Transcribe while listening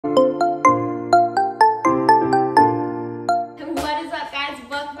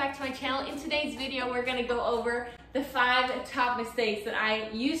we're gonna go over the 5 top mistakes that I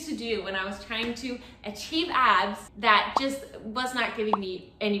used to do when I was trying to achieve abs that just was not giving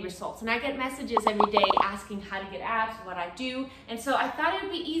me any results. And I get messages every day asking how to get abs, what I do. And so I thought it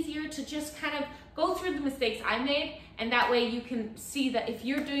would be easier to just kind of go through the mistakes I made, and that way you can see that if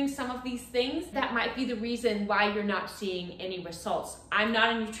you're doing some of these things, that might be the reason why you're not seeing any results. I'm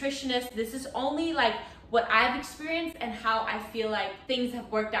not a nutritionist. This is only like what I've experienced and how I feel like things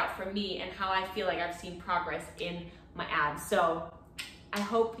have worked out for me and how I feel like I've seen progress in my abs. So I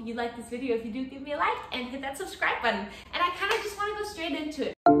hope you like this video. If you do, give me a like and hit that subscribe button. And I kind of just want to go straight into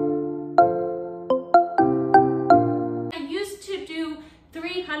it. I used to do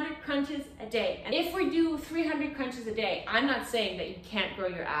 300 crunches a day. And if we do 300 crunches a day, I'm not saying that you can't grow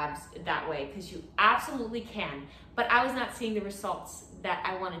your abs that way, because you absolutely can, but I was not seeing the results that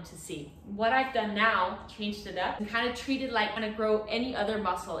I wanted to see. What I've done now, changed it up and kind of treated like I'm gonna grow any other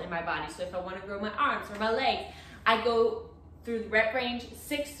muscle in my body. So if I want to grow my arms or my legs, I go through the rep range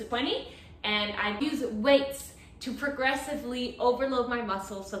 6 to 20, and I use weights to progressively overload my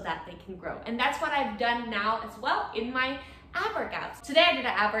muscles so that they can grow. And that's what I've done now as well in my ab workouts. Today I did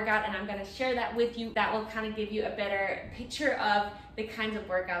an ab workout, and I'm gonna share that with you. That will kind of give you a better picture of the kinds of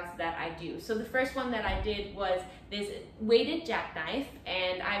workouts that I do. So the first one that I did was this weighted jackknife,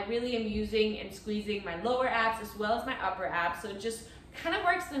 and I really am using and squeezing my lower abs as well as my upper abs. So it just kind of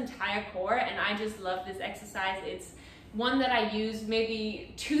works the entire core, and I just love this exercise. It's one that I use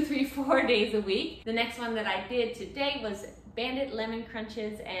maybe 2, 3, 4 days a week. The next one that I did today was banded lemon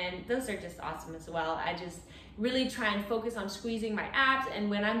crunches, and those are just awesome as well. I just really try and focus on squeezing my abs, and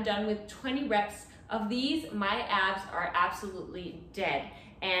when I'm done with 20 reps of these, my abs are absolutely dead.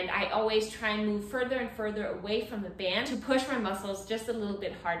 And I always try and move further and further away from the band to push my muscles just a little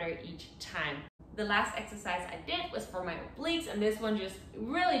bit harder each time. The last exercise I did was for my obliques, and this one just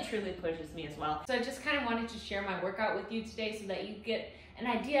really truly pushes me as well. So I just kind of wanted to share my workout with you today so that you get an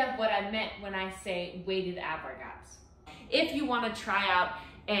idea of what I meant when I say weighted ab workouts. If you want to try out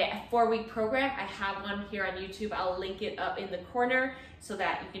a 4-week program, I have one here on YouTube. I'll link it up in the corner so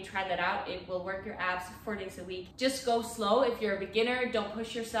that you can try that out. It will work your abs 4 days a week. Just go slow. If you're a beginner, don't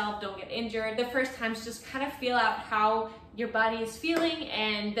push yourself, don't get injured. The first times, just kind of feel out how your body is feeling,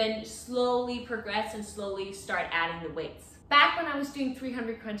 and then slowly progress and slowly start adding the weights. Back when I was doing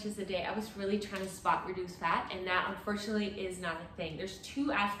 300 crunches a day, I was really trying to spot reduce fat, and that unfortunately is not a thing. There's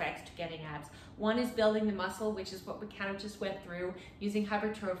 2 aspects to getting abs. One is building the muscle, which is what we kind of just went through, using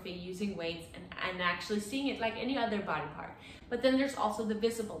hypertrophy, using weights, and actually seeing it like any other body part. But then there's also the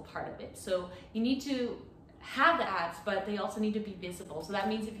visible part of it. So you need to have the abs, but they also need to be visible. So that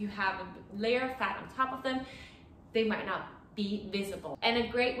means if you have a layer of fat on top of them, they might not be visible. And a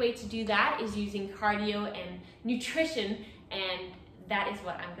great way to do that is using cardio and nutrition, and that is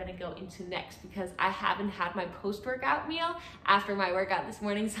what I'm gonna go into next, because I haven't had my post-workout meal after my workout this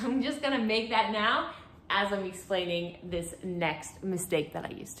morning, so I'm just gonna make that now as I'm explaining this next mistake that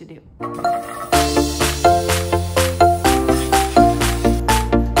I used to do.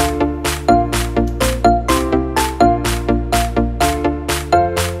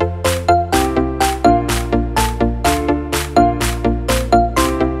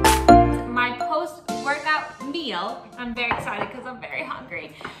 I'm very excited because I'm very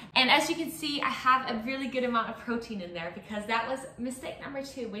hungry. And as you can see, I have a really good amount of protein in there, because that was mistake number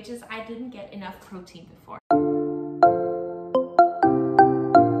 2, which is I didn't get enough protein before.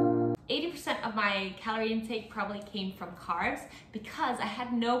 80% of my calorie intake probably came from carbs, because I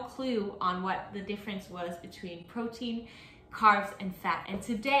had no clue on what the difference was between protein, carbs, and fat. And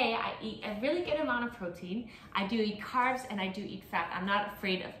today I eat a really good amount of protein. I do eat carbs and I do eat fat. I'm not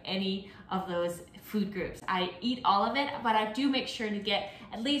afraid of any of those food groups. I eat all of it, but I do make sure to get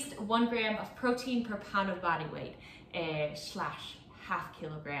at least 1 gram of protein per pound of body weight, slash half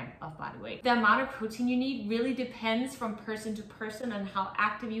kilogram of body weight. The amount of protein you need really depends from person to person on how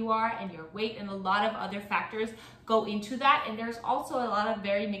active you are and your weight, and a lot of other factors go into that. And there's also a lot of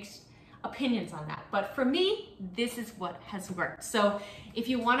very mixed opinions on that. But for me, this is what has worked. So if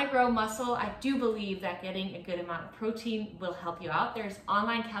you want to grow muscle, I do believe that getting a good amount of protein will help you out. There's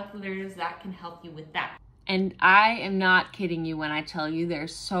online calculators that can help you with that. And I am not kidding you when I tell you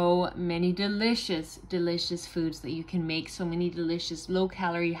there's so many delicious, delicious foods that you can make, so many delicious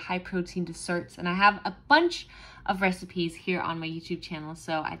low-calorie, high-protein desserts. And I have a bunch of recipes here on my YouTube channel,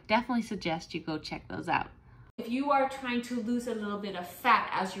 so I definitely suggest you go check those out. If you are trying to lose a little bit of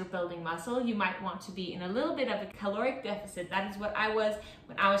fat as you're building muscle, you might want to be in a little bit of a caloric deficit. That is what I was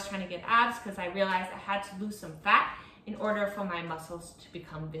when I was trying to get abs, because I realized I had to lose some fat in order for my muscles to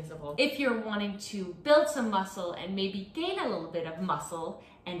become visible. If you're wanting to build some muscle and maybe gain a little bit of muscle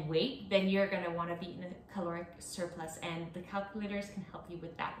and weight, then you're gonna wanna be in a caloric surplus, and the calculators can help you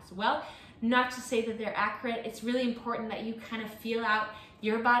with that as well. Not to say that they're accurate, it's really important that you kind of feel out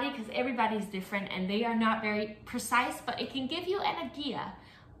your body, because everybody's different and they are not very precise, but it can give you an idea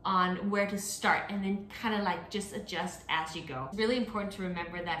on where to start and then kind of like just adjust as you go. It's really important to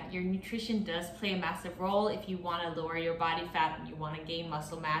remember that your nutrition does play a massive role if you want to lower your body fat and you want to gain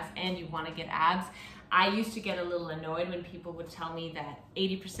muscle mass and you want to get abs. I used to get a little annoyed when people would tell me that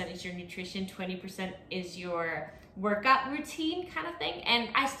 80% is your nutrition, 20% is your workout routine kind of thing. And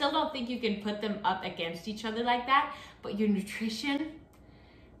I still don't think you can put them up against each other like that, but your nutrition,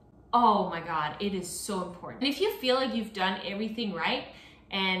 oh my God, it is so important. And if you feel like you've done everything right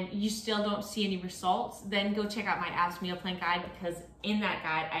and you still don't see any results, then go check out my abs meal plan guide, because in that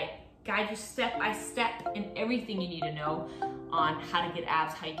guide, I guide you step by step in everything you need to know on how to get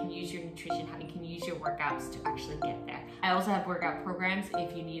abs, how you can use your nutrition, how you can use your workouts to actually get there. I also have workout programs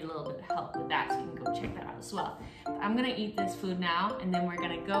if you need a little bit of help with that, so you can go check that out as well. But I'm gonna eat this food now, and then we're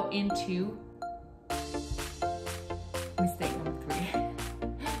gonna go into mistake number 3.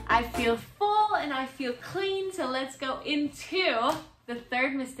 I feel full and I feel clean, so let's go into the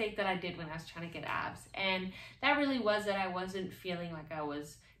third mistake that I did when I was trying to get abs. And that really was that I wasn't feeling like I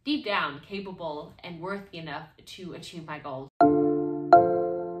was deep down capable and worthy enough to achieve my goals.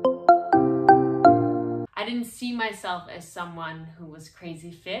 I didn't see myself as someone who was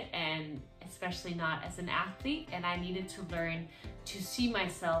crazy fit, and especially not as an athlete, and I needed to learn to see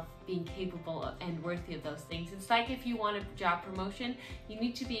myself being capable of and worthy of those things. It's like if you want a job promotion, you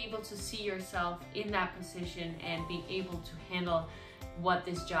need to be able to see yourself in that position and be able to handle what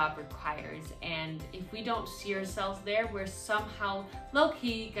this job requires. And if we don't see ourselves there, we're somehow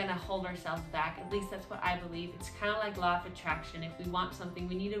low-key gonna hold ourselves back. At least that's what I believe. It's kind of like law of attraction. If we want something,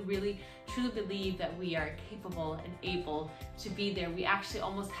 we need to really truly believe that we are capable and able to be there. We actually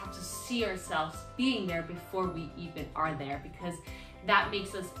almost have to see ourselves being there before we even are there, because that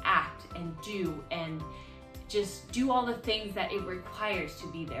makes us act and do and just do all the things that it requires to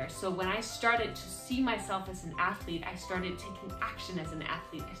be there. So when I started to see myself as an athlete, I started taking action as an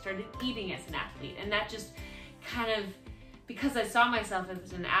athlete. I started eating as an athlete. And that just kind of, because I saw myself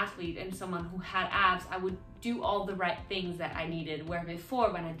as an athlete and someone who had abs, I would do all the right things that I needed. Where before,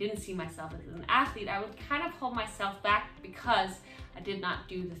 when I didn't see myself as an athlete, I would kind of hold myself back because I did not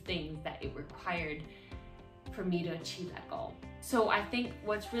do the things that it required for me to achieve that goal. So I think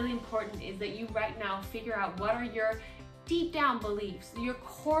what's really important is that you right now figure out what are your deep down beliefs, your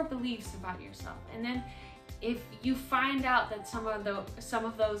core beliefs about yourself. And then if you find out that some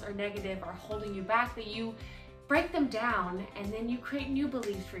of those are negative or holding you back, that you break them down and then you create new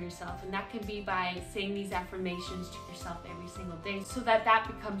beliefs for yourself. And that can be by saying these affirmations to yourself every single day, so that that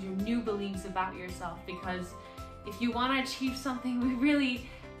becomes your new beliefs about yourself. Because if you want to achieve something,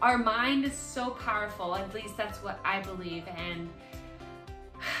 our mind is so powerful. At least that's what I believe, and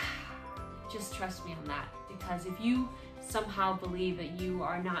just trust me on that. Because if you somehow believe that you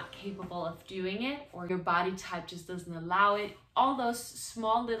are not capable of doing it, or your body type just doesn't allow it, all those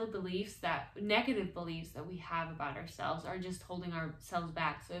small little beliefs, negative beliefs that we have about ourselves, are just holding ourselves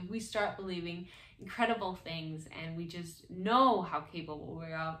back. So if we start believing incredible things and we just know how capable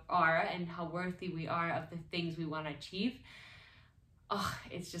we are and how worthy we are of the things we want to achieve,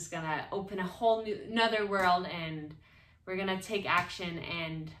 it's just gonna open a whole another world, and we're gonna take action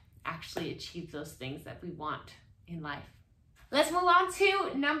and actually achieve those things that we want in life. Let's move on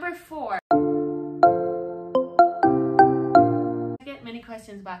to number 4. I get many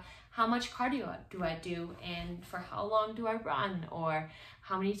questions about how much cardio do I do, and for how long do I run, or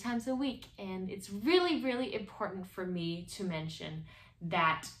how many times a week. And it's really, really important for me to mention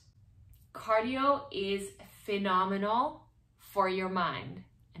that cardio is phenomenal for your mind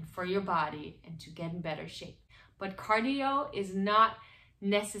and for your body and to get in better shape. But cardio is not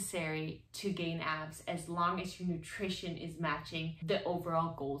necessary to gain abs as long as your nutrition is matching the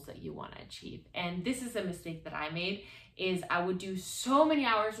overall goals that you want to achieve. And this is a mistake that I made, is I would do so many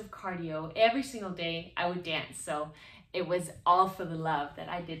hours of cardio every single day. I would dance, so it was all for the love that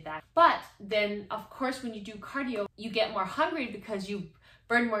I did that. But then of course when you do cardio, you get more hungry because you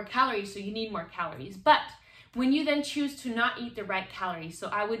burn more calories, so you need more calories. But when you then choose to not eat the right calories, so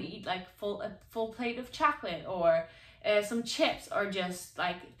I would eat like a full plate of chocolate, or some chips, or just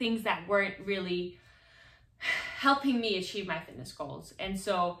like things that weren't really helping me achieve my fitness goals. And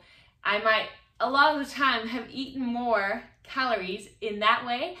so I might a lot of the time have eaten more calories in that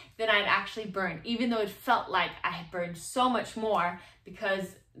way than I'd actually burned, even though it felt like I had burned so much more,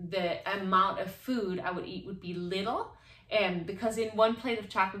 because the amount of food I would eat would be little because in one plate of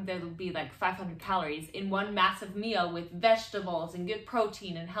chocolate there will be like 500 calories. In one massive meal with vegetables and good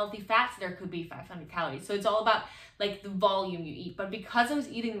protein and healthy fats, there could be 500 calories. So it's all about like the volume you eat. But because I was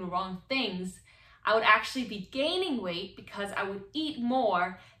eating the wrong things, I would actually be gaining weight because I would eat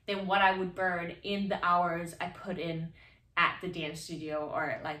more than what I would burn in the hours I put in at the dance studio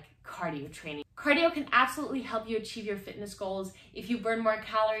or like cardio training. Cardio can absolutely help you achieve your fitness goals. If you burn more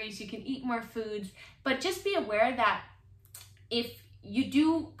calories, you can eat more foods, but just be aware that if you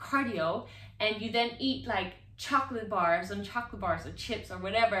do cardio and you then eat like chocolate bars or chips or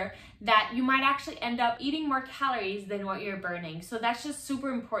whatever, that you might actually end up eating more calories than what you're burning. So that's just super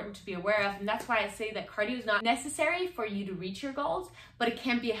important to be aware of, and that's why I say that cardio is not necessary for you to reach your goals, but it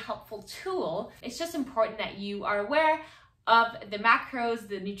can be a helpful tool. It's just important that you are aware of the macros,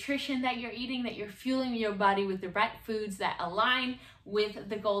 the nutrition that you're eating, that you're fueling your body with the right foods that align with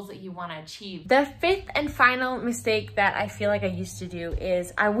the goals that you want to achieve. The fifth and final mistake that I feel like I used to do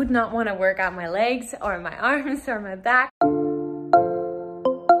is I would not want to work out my legs or my arms or my back.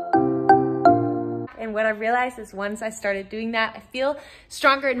 And what I realized is once I started doing that, I feel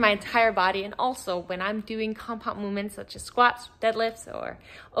stronger in my entire body. And also when I'm doing compound movements such as squats, deadlifts, or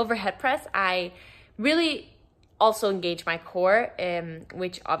overhead press, I really also engage my core,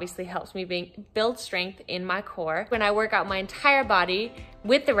 which obviously helps me build strength in my core. When I work out my entire body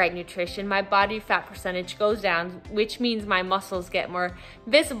with the right nutrition, my body fat percentage goes down, which means my muscles get more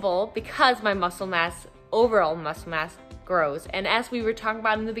visible because my muscle mass, overall muscle mass, grows. And as we were talking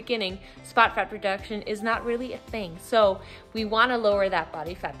about in the beginning, spot fat reduction is not really a thing. So we want to lower that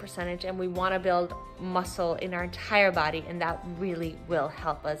body fat percentage and we want to build muscle in our entire body, and that really will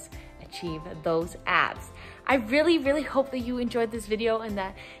help us achieve those abs. I really, really hope that you enjoyed this video and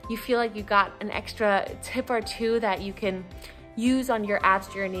that you feel like you got an extra tip or two that you can use on your abs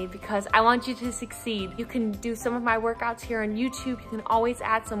journey, because I want you to succeed. You can do some of my workouts here on YouTube. You can always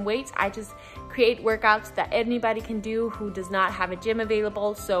add some weights. I just create workouts that anybody can do who does not have a gym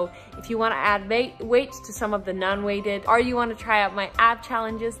available. So if you want to add weights to some of the non-weighted, or you want to try out my ab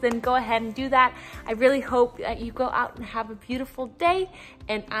challenges, then go ahead and do that. I really hope that you go out and have a beautiful day,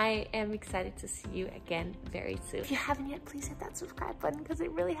 and I am excited to see you again very soon. If you haven't yet, please hit that subscribe button because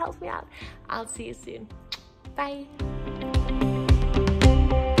it really helps me out. I'll see you soon. Bye.